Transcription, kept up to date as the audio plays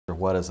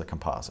what is a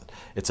composite?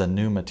 It's a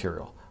new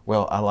material.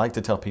 Well, I like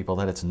to tell people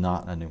that it's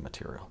not a new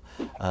material.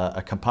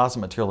 A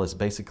composite material is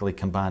basically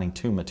combining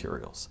two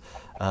materials.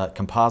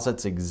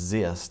 Composites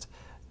exist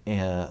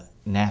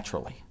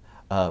naturally.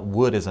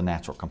 Wood is a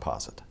natural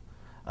composite.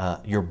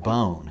 Your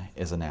bone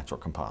is a natural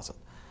composite.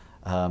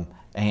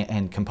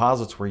 And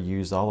composites were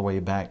used all the way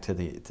back to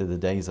the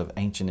days of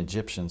ancient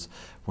Egyptians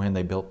when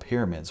they built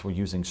pyramids. We're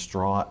using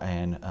straw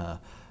and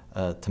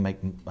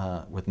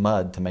with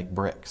mud to make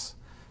bricks.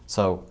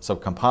 So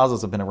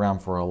composites have been around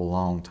for a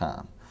long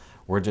time.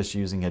 We're just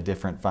using a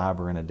different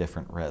fiber and a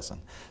different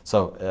resin.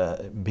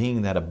 So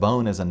being that a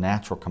bone is a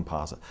natural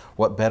composite,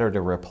 what better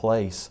to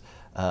replace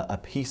a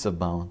piece of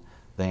bone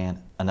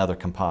than another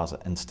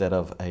composite instead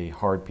of a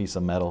hard piece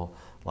of metal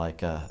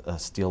like a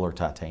steel or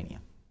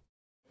titanium.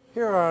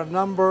 Here are a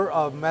number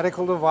of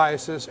medical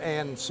devices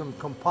and some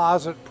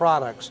composite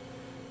products.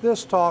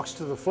 This talks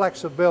to the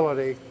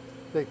flexibility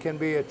that can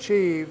be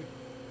achieved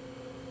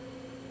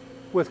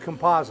with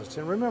composites.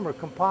 And remember,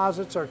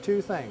 composites are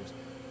two things.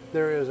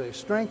 There is a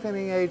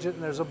strengthening agent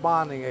and there's a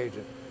bonding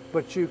agent.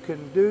 But you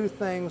can do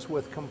things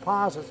with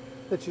composites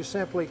that you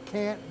simply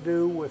can't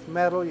do with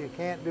metal, you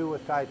can't do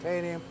with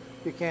titanium,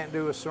 you can't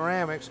do with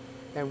ceramics,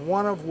 and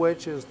one of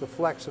which is the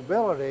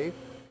flexibility.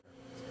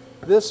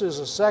 This is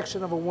a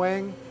section of a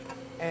wing,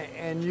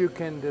 and you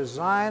can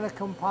design a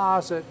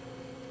composite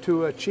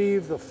to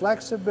achieve the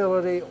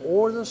flexibility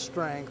or the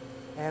strength,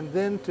 and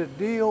then to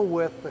deal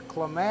with the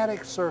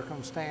climatic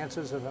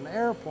circumstances of an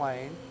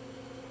airplane.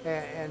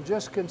 And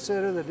just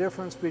consider the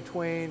difference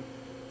between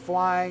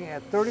flying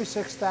at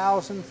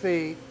 36,000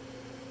 feet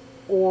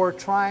or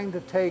trying to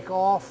take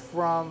off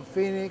from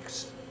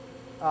Phoenix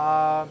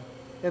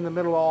in the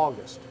middle of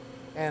August.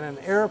 And an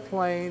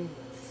airplane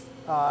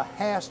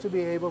has to be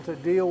able to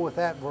deal with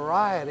that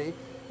variety,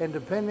 and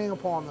depending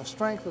upon the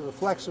strength of the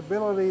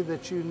flexibility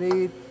that you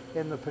need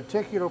in the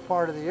particular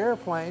part of the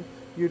airplane,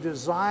 you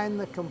design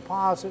the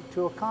composite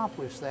to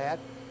accomplish that,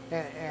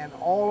 and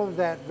all of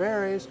that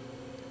varies.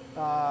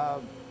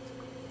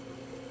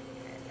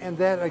 And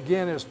that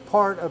again is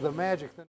part of the magic.